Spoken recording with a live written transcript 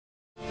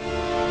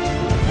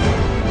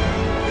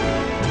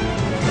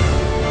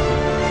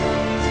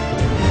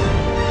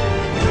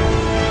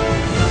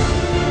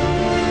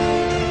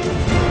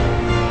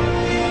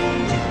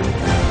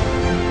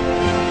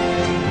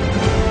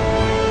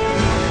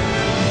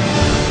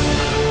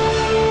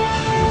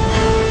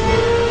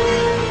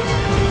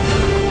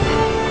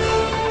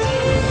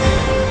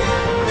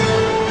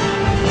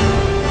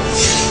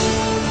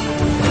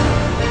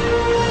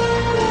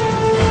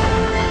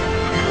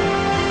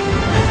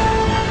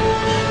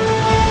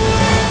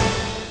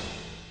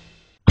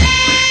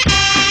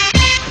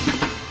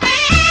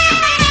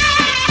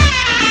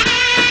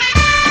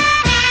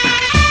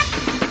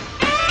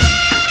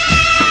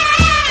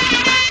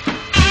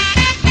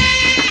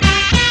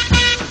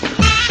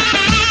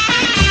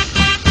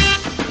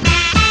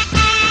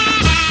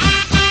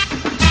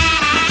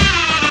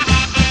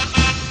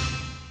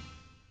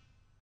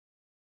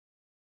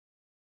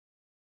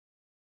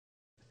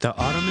The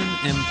Ottoman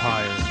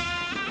Empire,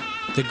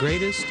 the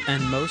greatest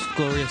and most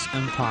glorious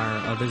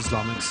empire of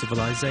Islamic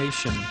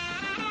civilization.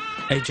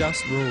 A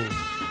just rule.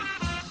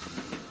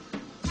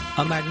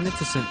 A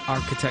magnificent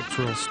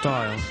architectural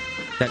style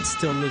that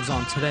still lives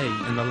on today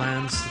in the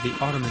lands the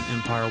Ottoman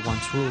Empire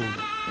once ruled.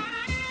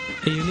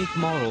 A unique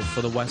model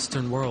for the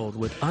Western world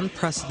with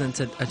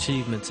unprecedented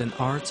achievements in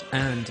art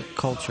and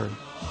culture.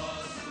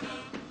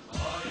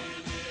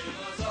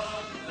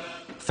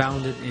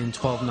 Founded in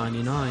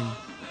 1299,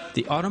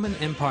 the Ottoman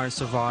Empire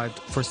survived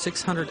for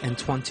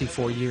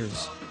 624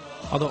 years.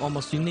 Although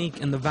almost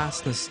unique in the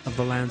vastness of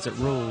the lands it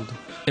ruled,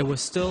 it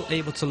was still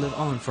able to live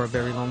on for a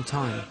very long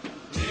time.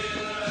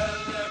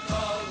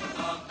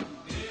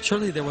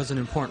 Surely there was an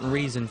important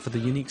reason for the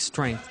unique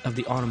strength of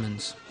the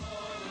Ottomans.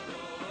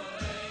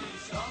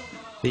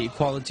 The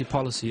equality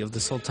policy of the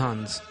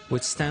Sultans,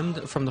 which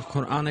stemmed from the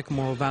Quranic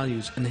moral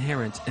values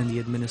inherent in the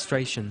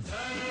administration.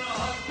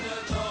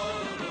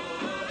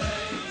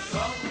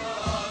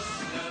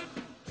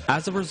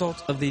 As a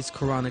result of these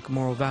Quranic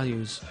moral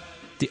values,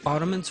 the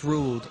Ottomans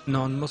ruled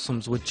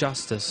non-Muslims with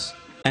justice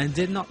and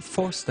did not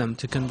force them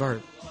to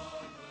convert.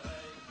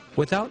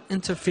 Without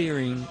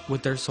interfering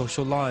with their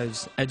social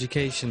lives,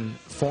 education,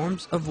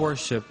 forms of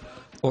worship,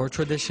 or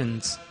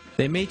traditions,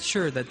 they made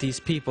sure that these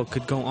people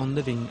could go on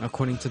living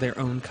according to their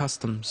own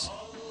customs.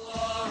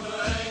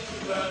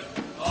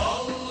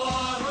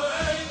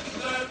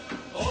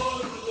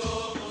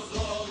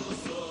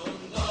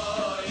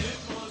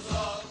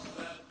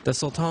 The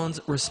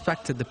Sultans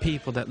respected the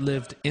people that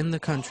lived in the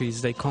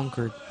countries they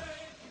conquered.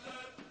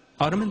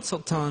 Ottoman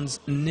Sultans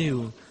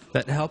knew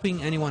that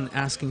helping anyone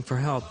asking for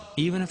help,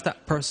 even if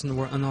that person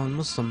were a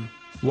non-Muslim,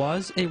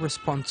 was a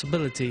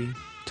responsibility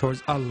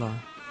towards Allah.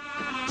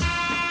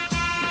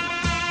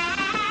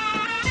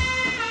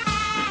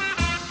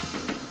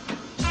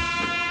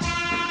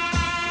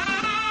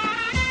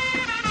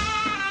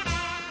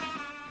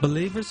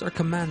 Believers are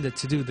commanded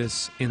to do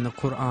this in the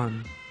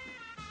Quran.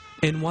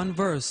 In one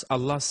verse,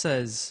 Allah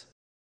says,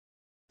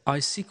 "I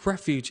seek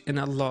refuge in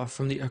Allah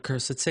from the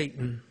accursed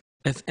Satan.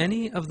 If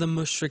any of the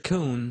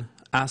mushrikun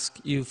ask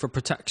you for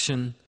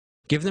protection,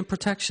 give them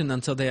protection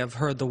until they have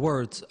heard the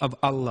words of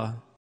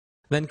Allah.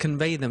 Then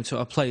convey them to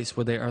a place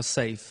where they are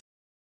safe.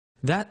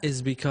 That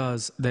is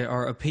because they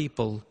are a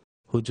people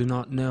who do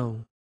not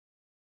know."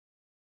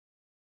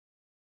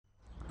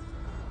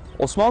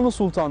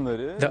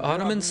 The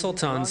Ottoman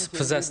Sultans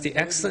possessed the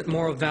excellent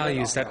moral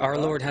values that our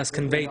Lord has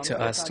conveyed to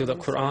us through the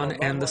Quran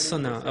and the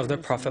Sunnah of the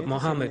Prophet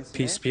Muhammad,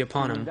 peace be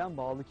upon him.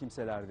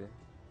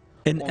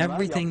 In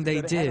everything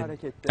they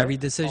did, every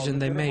decision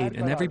they made,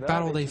 and every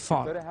battle they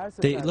fought,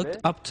 they looked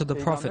up to the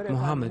Prophet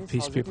Muhammad,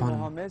 peace be upon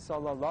him.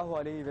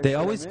 They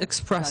always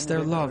expressed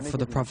their love for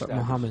the Prophet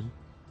Muhammad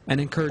and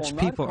encouraged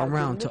people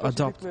around to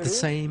adopt the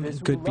same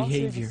good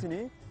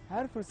behavior.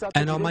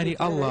 And Almighty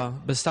Allah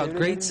bestowed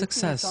great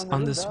success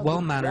on this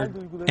well-mannered,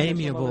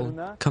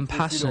 amiable,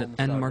 compassionate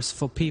and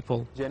merciful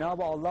people,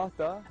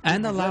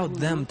 and allowed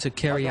them to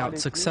carry out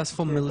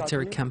successful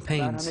military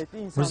campaigns,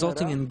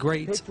 resulting in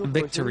great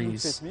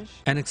victories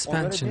and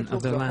expansion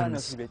of their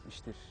lands.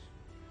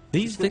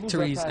 These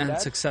victories and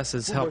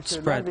successes helped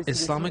spread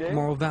Islamic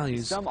moral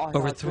values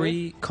over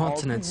 3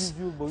 continents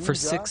for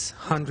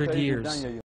 600 years.